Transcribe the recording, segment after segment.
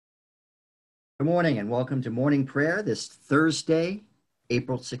Good morning and welcome to morning prayer this Thursday,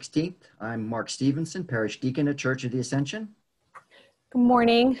 April 16th. I'm Mark Stevenson, Parish Deacon at Church of the Ascension. Good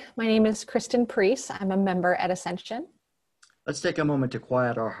morning. My name is Kristen Parise. I'm a member at Ascension. Let's take a moment to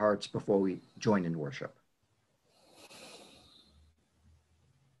quiet our hearts before we join in worship.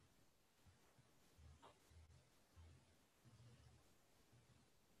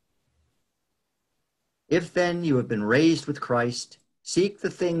 If then you have been raised with Christ, seek the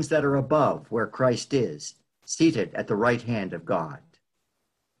things that are above where Christ is, seated at the right hand of God.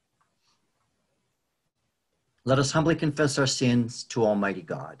 Let us humbly confess our sins to Almighty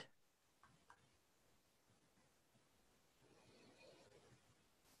God.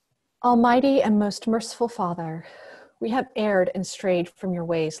 Almighty and most merciful Father, we have erred and strayed from your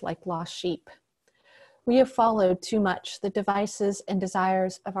ways like lost sheep. We have followed too much the devices and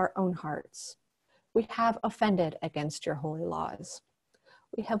desires of our own hearts. We have offended against your holy laws.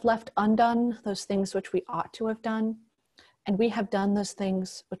 We have left undone those things which we ought to have done, and we have done those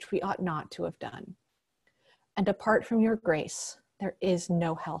things which we ought not to have done. And apart from your grace, there is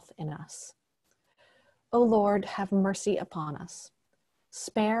no health in us. O Lord, have mercy upon us.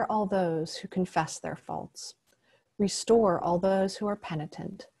 Spare all those who confess their faults. Restore all those who are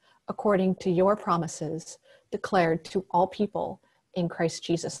penitent, according to your promises declared to all people in Christ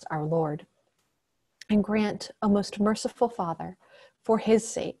Jesus our Lord. And grant, O most merciful Father, for his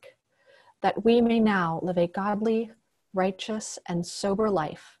sake, that we may now live a godly, righteous, and sober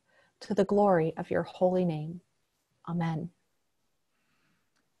life to the glory of your holy name. Amen.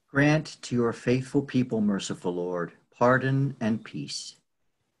 Grant to your faithful people, merciful Lord, pardon and peace,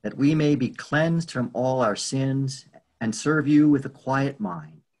 that we may be cleansed from all our sins and serve you with a quiet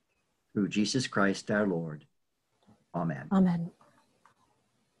mind, through Jesus Christ our Lord. Amen. Amen.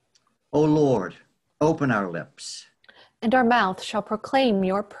 O Lord, open our lips. And our mouth shall proclaim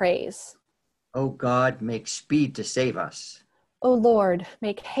your praise. O God, make speed to save us. O Lord,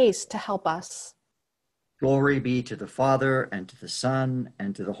 make haste to help us. Glory be to the Father, and to the Son,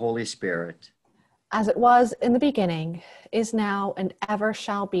 and to the Holy Spirit. As it was in the beginning, is now, and ever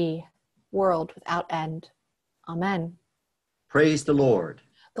shall be, world without end. Amen. Praise the Lord.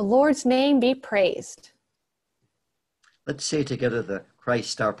 The Lord's name be praised. Let's say together the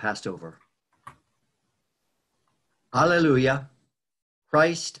Christ our Passover. Alleluia.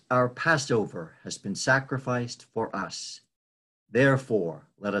 Christ our Passover has been sacrificed for us. Therefore,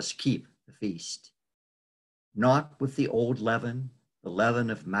 let us keep the feast. Not with the old leaven, the leaven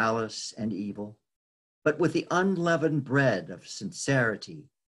of malice and evil, but with the unleavened bread of sincerity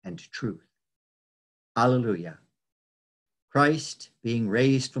and truth. Alleluia. Christ, being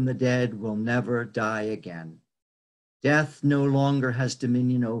raised from the dead, will never die again. Death no longer has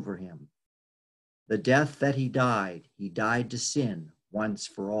dominion over him. The death that he died to sin once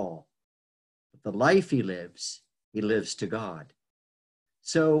for all. But the life he lives to God.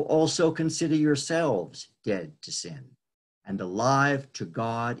 So also consider yourselves dead to sin and alive to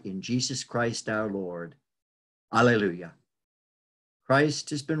God in Jesus Christ our Lord. Alleluia.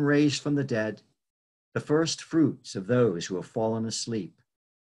 Christ has been raised from the dead, the first fruits of those who have fallen asleep.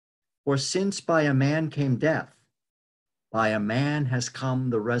 For since by a man came death, by a man has come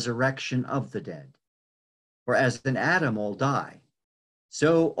the resurrection of the dead. For as in Adam all die,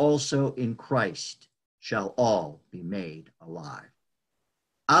 so also in Christ shall all be made alive.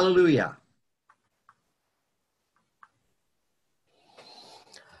 Alleluia.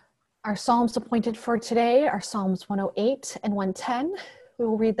 Our Psalms appointed for today are Psalms 108 and 110. We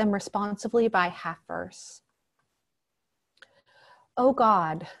will read them responsively by half verse. O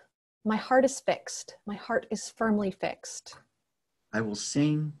God, my heart is fixed, my heart is firmly fixed. I will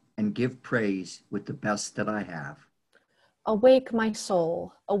sing and give praise with the best that I have. Awake, my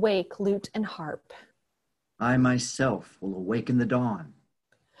soul, awake, lute and harp. I myself will awaken the dawn.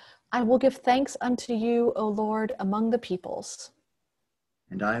 I will give thanks unto you, O Lord, among the peoples.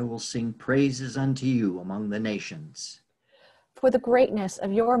 And I will sing praises unto you among the nations. For the greatness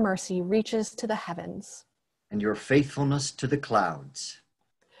of your mercy reaches to the heavens, and your faithfulness to the clouds.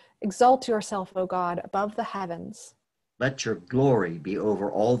 Exalt yourself, O God, above the heavens. Let your glory be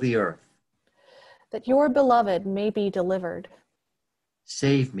over all the earth. That your beloved may be delivered.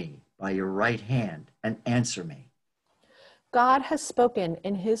 Save me by your right hand and answer me. God has spoken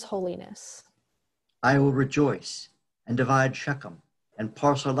in his holiness. I will rejoice and divide Shechem and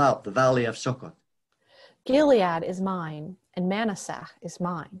parcel out the valley of Succoth. Gilead is mine, and Manasseh is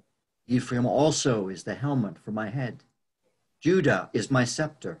mine. Ephraim also is the helmet for my head. Judah is my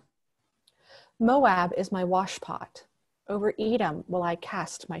scepter. Moab is my washpot. Over Edom will I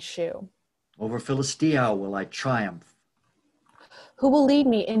cast my shoe. Over Philistia will I triumph. Who will lead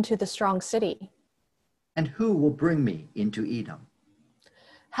me into the strong city? And who will bring me into Edom?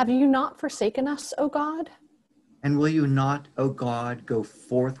 Have you not forsaken us, O God? And will you not, O God, go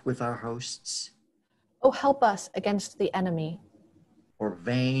forth with our hosts? O help us against the enemy. For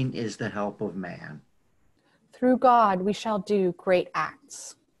vain is the help of man. Through God we shall do great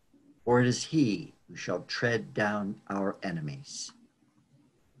acts. For it is he who shall tread down our enemies.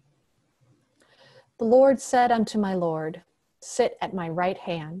 The Lord said unto my Lord, sit at my right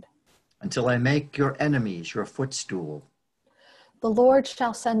hand. Until I make your enemies your footstool. The Lord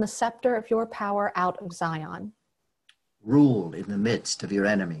shall send the scepter of your power out of Zion. Rule in the midst of your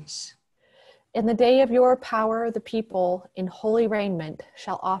enemies. In the day of your power, the people in holy raiment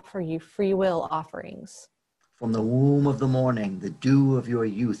shall offer you free will offerings. From the womb of the morning, the dew of your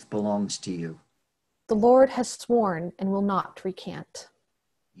youth belongs to you. The Lord has sworn and will not recant.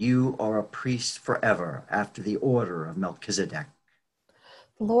 You are a priest forever after the order of Melchizedek.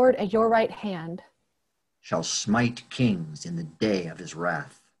 The Lord at your right hand Shall smite kings in the day of his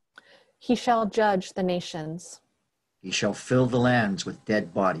wrath. He shall judge the nations. He shall fill the lands with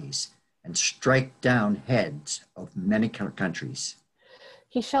dead bodies and strike down heads of many countries.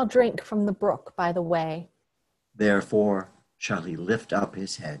 He shall drink from the brook by the way. Therefore shall he lift up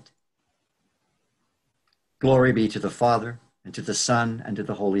his head. Glory be to the Father, and to the Son, and to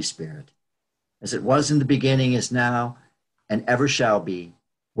the Holy Spirit, as it was in the beginning, is now, and ever shall be,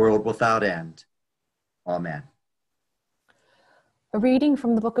 world without end. Amen. A reading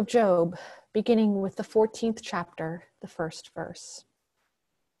from the book of Job, beginning with the 14th chapter, the first verse.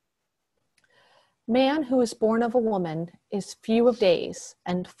 Man who is born of a woman is few of days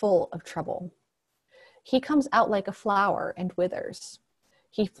and full of trouble. He comes out like a flower and withers.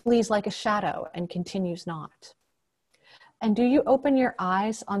 He flees like a shadow and continues not. And do you open your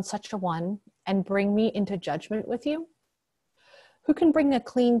eyes on such a one and bring me into judgment with you? Who can bring a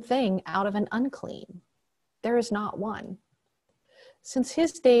clean thing out of an unclean? There is not one. Since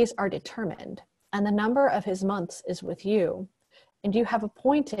his days are determined, and the number of his months is with you, and you have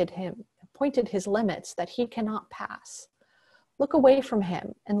appointed his limits that he cannot pass, look away from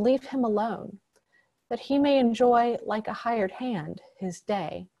him and leave him alone, that he may enjoy like a hired hand his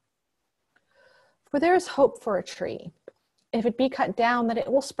day. For there is hope for a tree, if it be cut down, that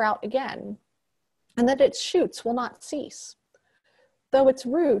it will sprout again, and that its shoots will not cease. Though its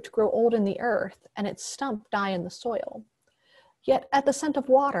root grow old in the earth, and its stump die in the soil, yet at the scent of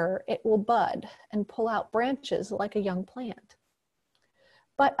water it will bud and pull out branches like a young plant.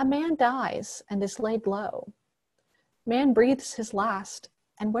 But a man dies and is laid low. Man breathes his last,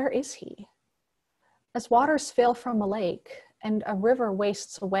 and where is he? As waters fail from a lake, and a river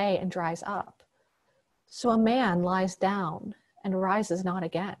wastes away and dries up, so a man lies down and rises not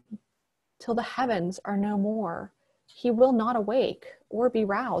again. Till the heavens are no more, he will not awake or be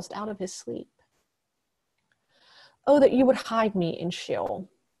roused out of his sleep. Oh, that you would hide me in Sheol,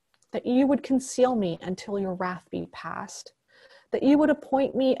 that you would conceal me until your wrath be past, that you would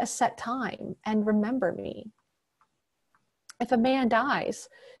appoint me a set time and remember me. If a man dies,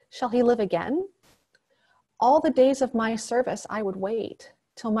 shall he live again? All the days of my service I would wait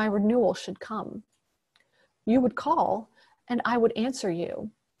till my renewal should come. You would call, and I would answer you.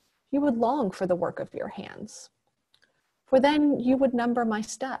 You would long for the work of your hands. For then you would number my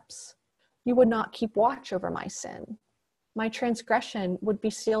steps. You would not keep watch over my sin. My transgression would be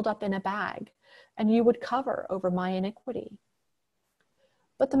sealed up in a bag, and you would cover over my iniquity.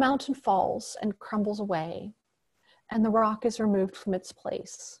 But the mountain falls and crumbles away, and the rock is removed from its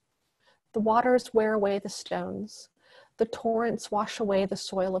place. The waters wear away the stones. The torrents wash away the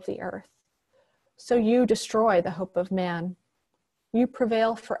soil of the earth. So you destroy the hope of man. You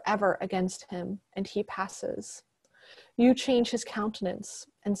prevail forever against him, and he passes. You change his countenance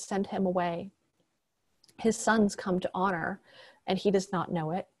and send him away. His sons come to honor, and he does not know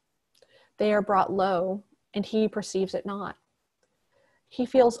it. They are brought low, and he perceives it not. He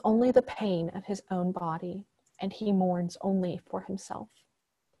feels only the pain of his own body, and he mourns only for himself.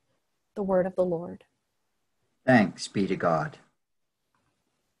 The word of the Lord. Thanks be to God.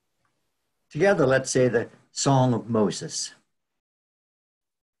 Together, let's say the Song of Moses.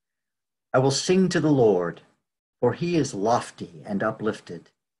 I will sing to the Lord, for he is lofty and uplifted.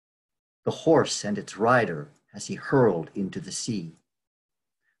 The horse and its rider has he hurled into the sea.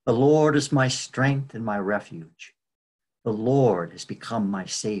 The Lord is my strength and my refuge. The Lord has become my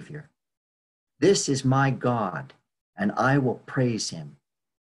Savior. This is my God, and I will praise him.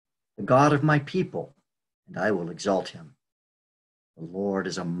 The God of my people, and I will exalt him. The Lord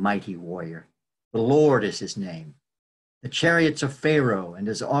is a mighty warrior. The Lord is his name. The chariots of Pharaoh and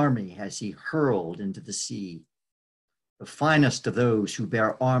his army has he hurled into the sea. The finest of those who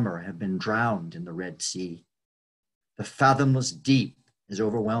bear armor have been drowned in the Red Sea. The fathomless deep has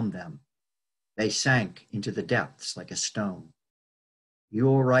overwhelmed them. They sank into the depths like a stone.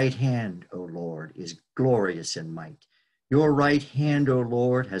 Your right hand, O Lord, is glorious in might. Your right hand, O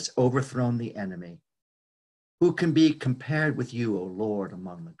Lord, has overthrown the enemy. Who can be compared with you, O Lord,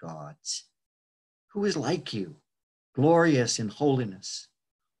 among the gods? Who is like you, glorious in holiness,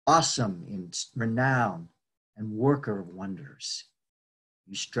 awesome in renown, and worker of wonders?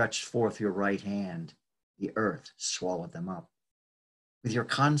 You stretched forth your right hand, the earth swallowed them up. With your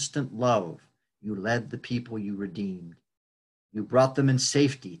constant love, you led the people you redeemed. You brought them in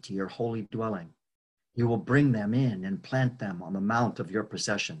safety to your holy dwelling. You will bring them in and plant them on the mount of your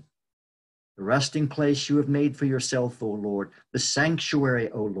possession. The resting place you have made for yourself, O Lord, the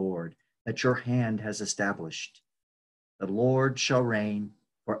sanctuary, O Lord, that your hand has established. The Lord shall reign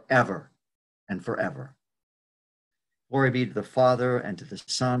forever and forever. Glory be to the Father, and to the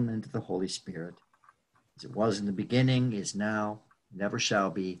Son, and to the Holy Spirit, as it was in the beginning, is now, and ever shall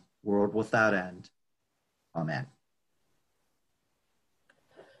be, world without end. Amen.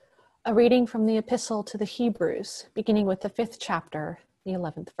 A reading from the Epistle to the Hebrews, beginning with the 5th chapter, the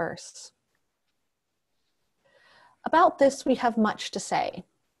 11th verse. About this we have much to say,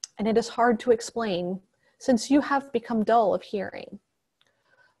 and it is hard to explain, since you have become dull of hearing.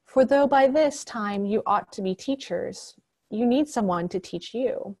 For though by this time you ought to be teachers, you need someone to teach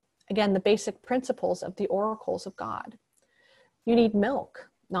you, again, the basic principles of the oracles of God. You need milk,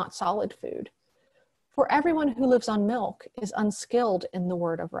 not solid food. For everyone who lives on milk is unskilled in the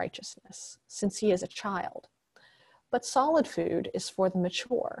word of righteousness, since he is a child. But solid food is for the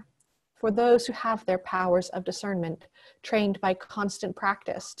mature, for those who have their powers of discernment trained by constant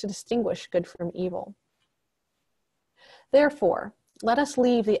practice to distinguish good from evil. Therefore, let us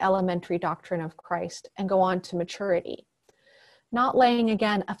leave the elementary doctrine of Christ and go on to maturity, not laying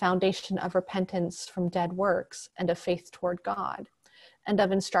again a foundation of repentance from dead works and of faith toward God, and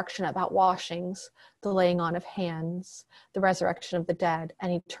of instruction about washings, the laying on of hands, the resurrection of the dead,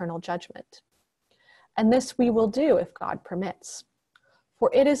 and eternal judgment. And this we will do if God permits. For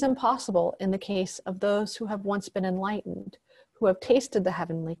it is impossible in the case of those who have once been enlightened, who have tasted the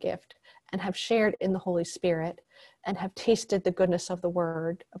heavenly gift, and have shared in the Holy Spirit, and have tasted the goodness of the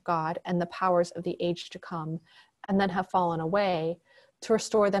word of God and the powers of the age to come, and then have fallen away, to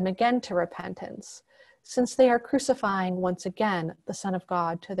restore them again to repentance, since they are crucifying once again the Son of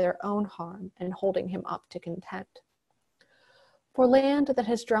God to their own harm and holding him up to contempt. For land that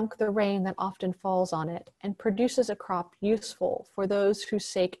has drunk the rain that often falls on it and produces a crop useful for those whose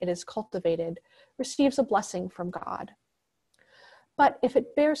sake it is cultivated receives a blessing from God. But if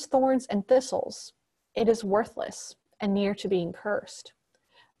it bears thorns and thistles, it is worthless and near to being cursed,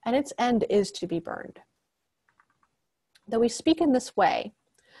 and its end is to be burned. Though we speak in this way,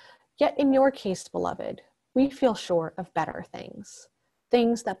 yet in your case, beloved, we feel sure of better things,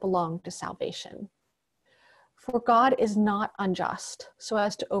 things that belong to salvation. For God is not unjust, so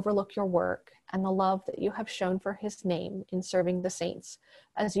as to overlook your work and the love that you have shown for his name in serving the saints,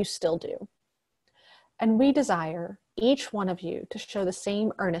 as you still do. And we desire, each one of you, to show the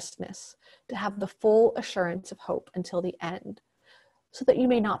same earnestness, to have the full assurance of hope until the end, so that you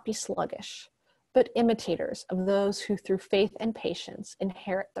may not be sluggish, but imitators of those who through faith and patience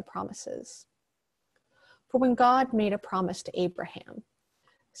inherit the promises. For when God made a promise to Abraham,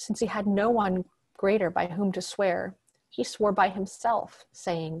 since he had no one greater by whom to swear, he swore by himself,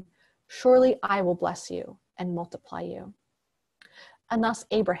 saying, "Surely I will bless you and multiply you." And thus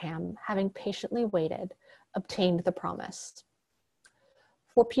Abraham, having patiently waited, obtained the promise.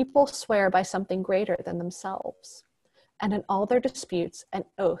 For people swear by something greater than themselves, and in all their disputes, an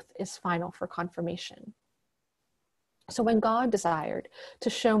oath is final for confirmation. So when God desired to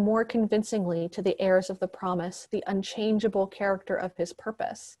show more convincingly to the heirs of the promise the unchangeable character of his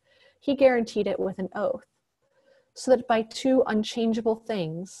purpose, he guaranteed it with an oath, so that by two unchangeable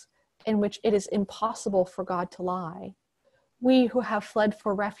things, in which it is impossible for God to lie, we who have fled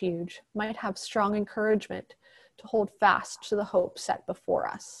for refuge might have strong encouragement to hold fast to the hope set before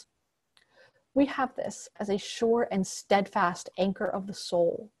us. We have this as a sure and steadfast anchor of the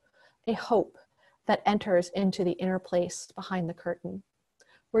soul, a hope that enters into the inner place behind the curtain,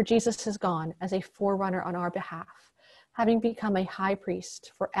 where Jesus has gone as a forerunner on our behalf, having become a high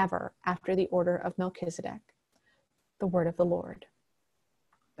priest forever after the order of Melchizedek. The word of the Lord.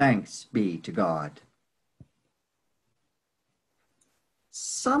 Thanks be to God.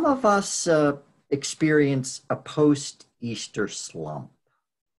 Some of us experience a post-Easter slump.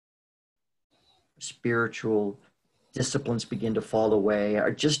 Spiritual disciplines begin to fall away,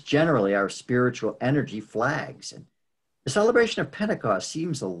 or just generally our spiritual energy flags. And The celebration of Pentecost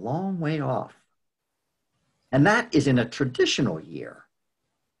seems a long way off. And that is in a traditional year.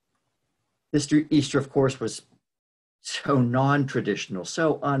 This Easter, of course, was so non-traditional,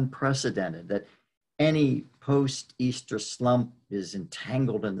 so unprecedented that any post-Easter slump is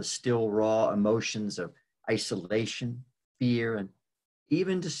entangled in the still raw emotions of isolation, fear, and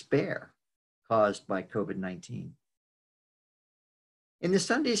even despair caused by COVID-19. In the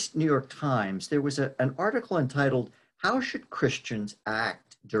Sunday's New York Times, there was an article entitled, "How Should Christians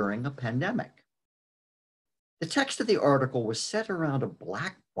Act During a Pandemic?" The text of the article was set around a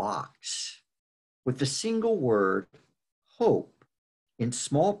black box with the single word hope in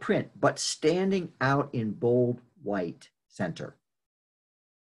small print, but standing out in bold white center.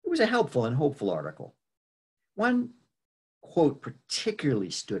 It was a helpful and hopeful article. One quote particularly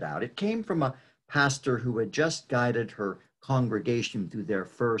stood out. It came from a pastor who had just guided her congregation through their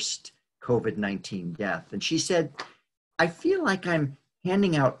first COVID-19 death. And she said, "I feel like I'm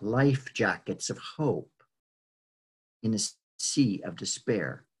handing out life jackets of hope in a sea of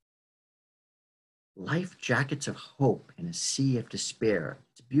despair." Life jackets of hope in a sea of despair.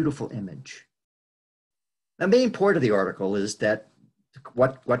 It's a beautiful image. The main point of the article is that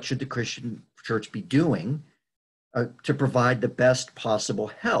what should the Christian church be doing to provide the best possible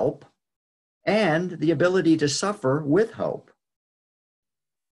help and the ability to suffer with hope?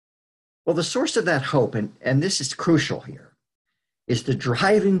 Well, the source of that hope, and this is crucial here, is the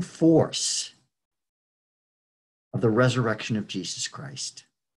driving force of the resurrection of Jesus Christ.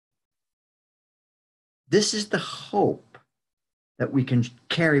 This is the hope that we can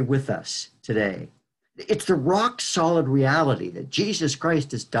carry with us today. It's the rock solid reality that Jesus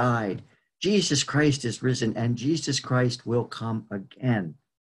Christ has died, Jesus Christ is risen, and Jesus Christ will come again.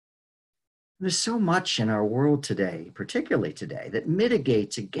 There's so much in our world today, particularly today, that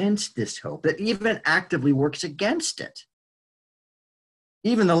mitigates against this hope, that even actively works against it.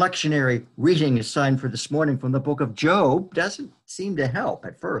 Even the lectionary reading assigned for this morning from the book of Job doesn't seem to help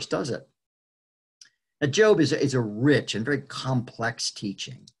at first, does it? Now, Job is a rich and very complex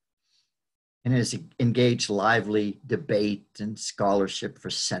teaching, and has engaged lively debate and scholarship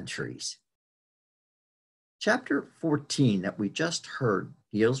for centuries. Chapter 14 that we just heard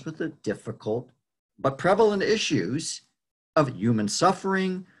deals with the difficult but prevalent issues of human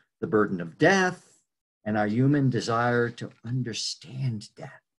suffering, the burden of death, and our human desire to understand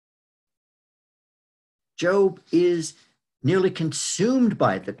death. Job is nearly consumed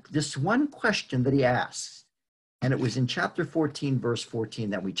by this one question that he asks. And it was in chapter 14, verse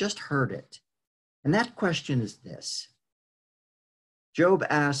 14 that we just heard it. And that question is this. Job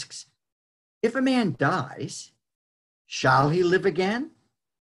asks, if a man dies, shall he live again?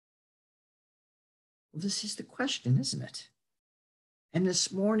 Well, this is the question, isn't it? And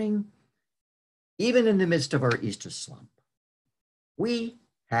this morning, even in the midst of our Easter slump, we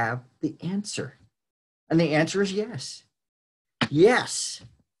have the answer. And the answer is yes. Yes.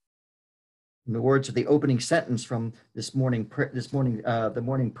 In the words of the opening sentence from the morning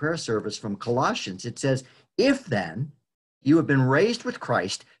prayer service from Colossians, it says, if then you have been raised with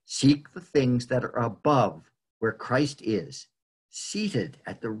Christ, seek the things that are above where Christ is, seated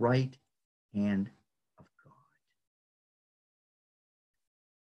at the right hand of God.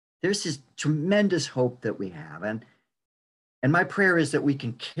 There's this tremendous hope that we have. And my prayer is that we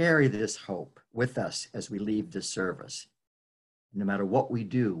can carry this hope with us as we leave this service. No matter what we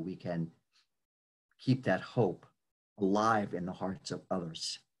do, we can keep that hope alive in the hearts of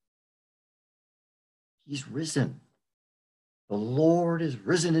others. He's risen. The Lord is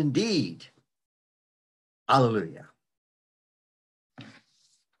risen indeed. Hallelujah.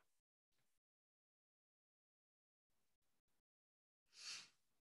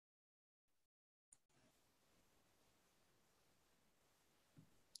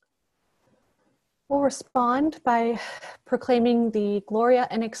 We'll respond by proclaiming the Gloria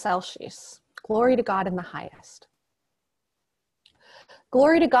in Excelsis, glory to God in the highest.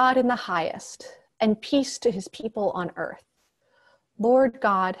 Glory to God in the highest, and peace to his people on earth. Lord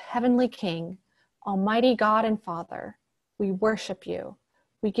God, heavenly King, almighty God and Father, we worship you.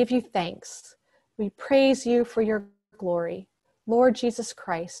 We give you thanks. We praise you for your glory. Lord Jesus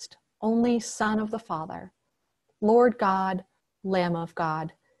Christ, only Son of the Father. Lord God, Lamb of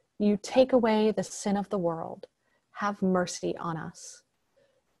God, you take away the sin of the world. Have mercy on us.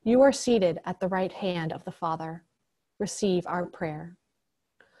 You are seated at the right hand of the Father. Receive our prayer.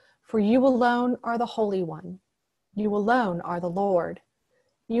 For you alone are the Holy One. You alone are the Lord.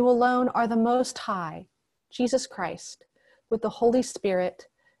 You alone are the Most High, Jesus Christ, with the Holy Spirit,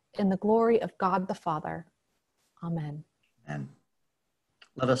 in the glory of God the Father. Amen. Amen.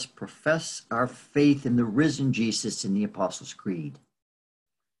 Let us profess our faith in the risen Jesus in the Apostles' Creed.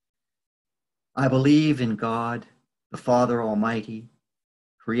 I believe in God, the Father Almighty,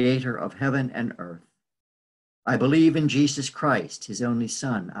 creator of heaven and earth. I believe in Jesus Christ, his only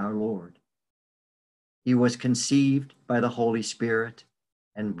Son, our Lord. He was conceived by the Holy Spirit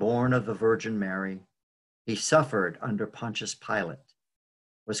and born of the Virgin Mary. He suffered under Pontius Pilate,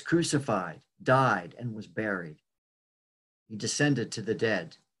 was crucified, died, and was buried. He descended to the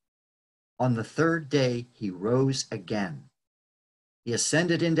dead. On the third day, he rose again. He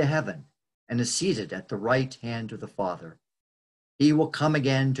ascended into heaven and is seated at the right hand of the Father. He will come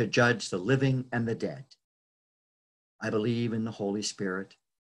again to judge the living and the dead. I believe in the Holy Spirit,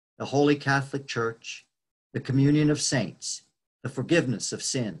 the Holy Catholic Church, the communion of saints, the forgiveness of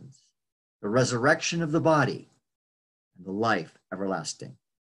sins, the resurrection of the body, and the life everlasting.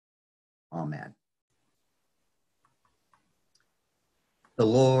 Amen. The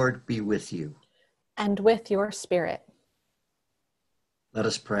Lord be with you. And with your spirit. Let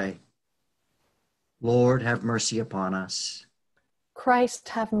us pray. Lord, have mercy upon us. Christ,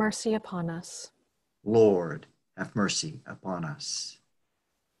 have mercy upon us. Lord, have mercy upon us.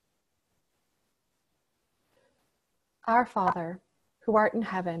 Our Father, who art in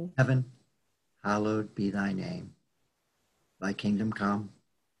heaven, Heaven, hallowed be thy name. Thy kingdom come,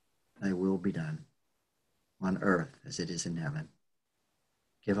 thy will be done, on earth as it is in heaven.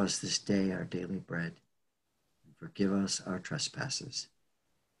 Give us this day our daily bread, and forgive us our trespasses,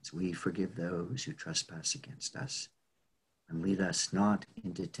 as we forgive those who trespass against us. And lead us not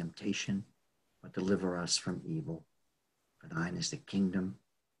into temptation, but deliver us from evil. For thine is the kingdom,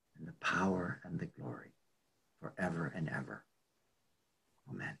 and the power, and the glory, forever and ever.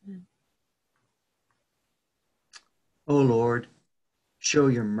 Amen. Amen. O Lord, show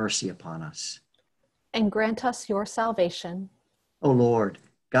your mercy upon us. And grant us your salvation. O Lord,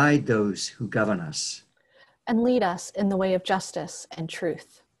 guide those who govern us. And lead us in the way of justice and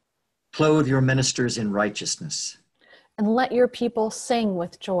truth. Clothe your ministers in righteousness. And let your people sing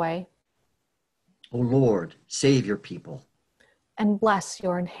with joy. O Lord, save your people. And bless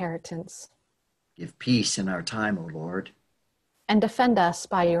your inheritance. Give peace in our time, O Lord. And defend us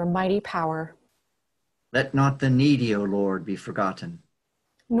by your mighty power. Let not the needy, O Lord, be forgotten.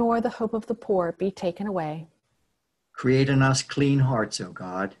 Nor the hope of the poor be taken away. Create in us clean hearts, O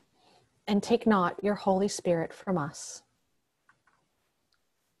God. And take not your Holy Spirit from us.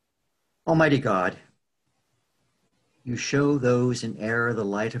 Almighty God, you show those in error the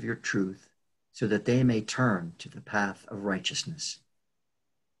light of your truth, so that they may turn to the path of righteousness.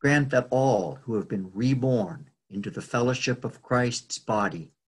 Grant that all who have been reborn into the fellowship of Christ's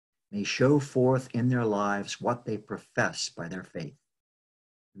body may show forth in their lives what they profess by their faith.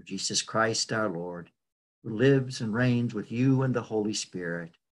 Through Jesus Christ our Lord, who lives and reigns with you and the Holy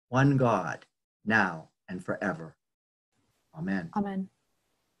Spirit, one God, now and forever. Amen. Amen.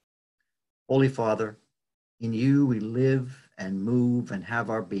 Holy Father, in you we live and move and have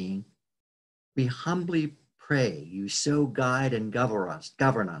our being. We humbly pray you so guide and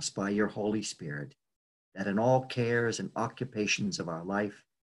govern us by your Holy Spirit, that in all cares and occupations of our life,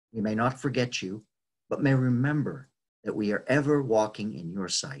 we may not forget you, but may remember that we are ever walking in your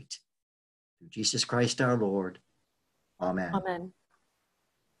sight. Through Jesus Christ our Lord. Amen. Amen.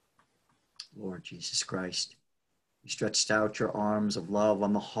 Lord Jesus Christ, you stretched out your arms of love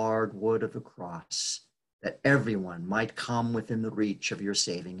on the hard wood of the cross, that everyone might come within the reach of your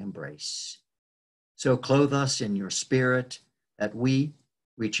saving embrace. So clothe us in your spirit, that we,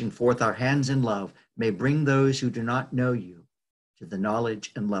 reaching forth our hands in love, may bring those who do not know you to the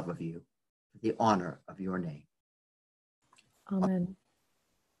knowledge and love of you, to the honor of your name. Amen.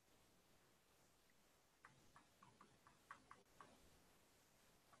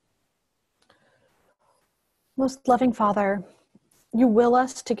 Most loving Father, you will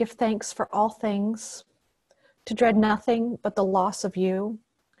us to give thanks for all things, to dread nothing but the loss of you,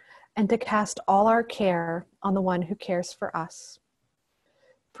 and to cast all our care on the one who cares for us.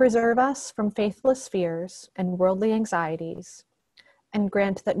 Preserve us from faithless fears and worldly anxieties, and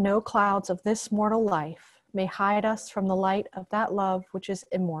grant that no clouds of this mortal life may hide us from the light of that love which is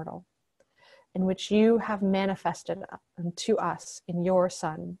immortal, and which you have manifested unto us in your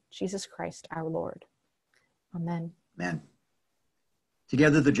Son, Jesus Christ our Lord. Amen. Amen.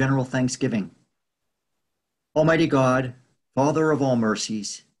 Together the general thanksgiving. Almighty God, Father of all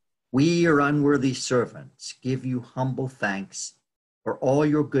mercies, we, your unworthy servants, give you humble thanks for all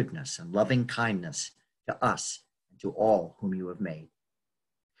your goodness and loving kindness to us and to all whom you have made.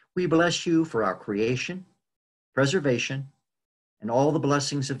 We bless you for our creation, preservation, and all the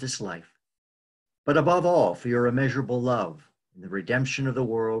blessings of this life, but above all for your immeasurable love, in the redemption of the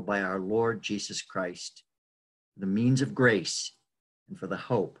world by our Lord Jesus Christ, the means of grace and for the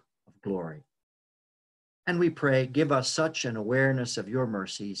hope of glory. And we pray, give us such an awareness of your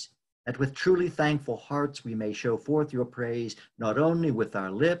mercies that with truly thankful hearts we may show forth your praise, not only with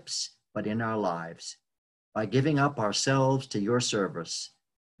our lips, but in our lives, by giving up ourselves to your service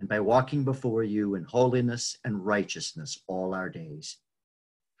and by walking before you in holiness and righteousness all our days.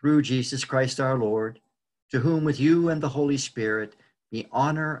 Through Jesus Christ our Lord, to whom with you and the Holy Spirit be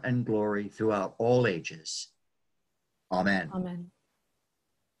honor and glory throughout all ages. Amen. Amen.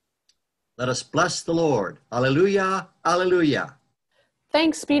 Let us bless the Lord. Alleluia, alleluia.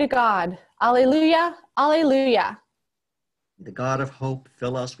 Thanks be to God. Alleluia, alleluia. The God of hope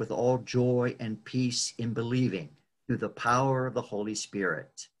fill us with all joy and peace in believing through the power of the Holy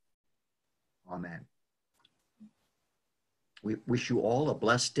Spirit. Amen. We wish you all a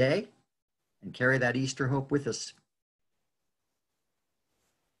blessed day and carry that Easter hope with us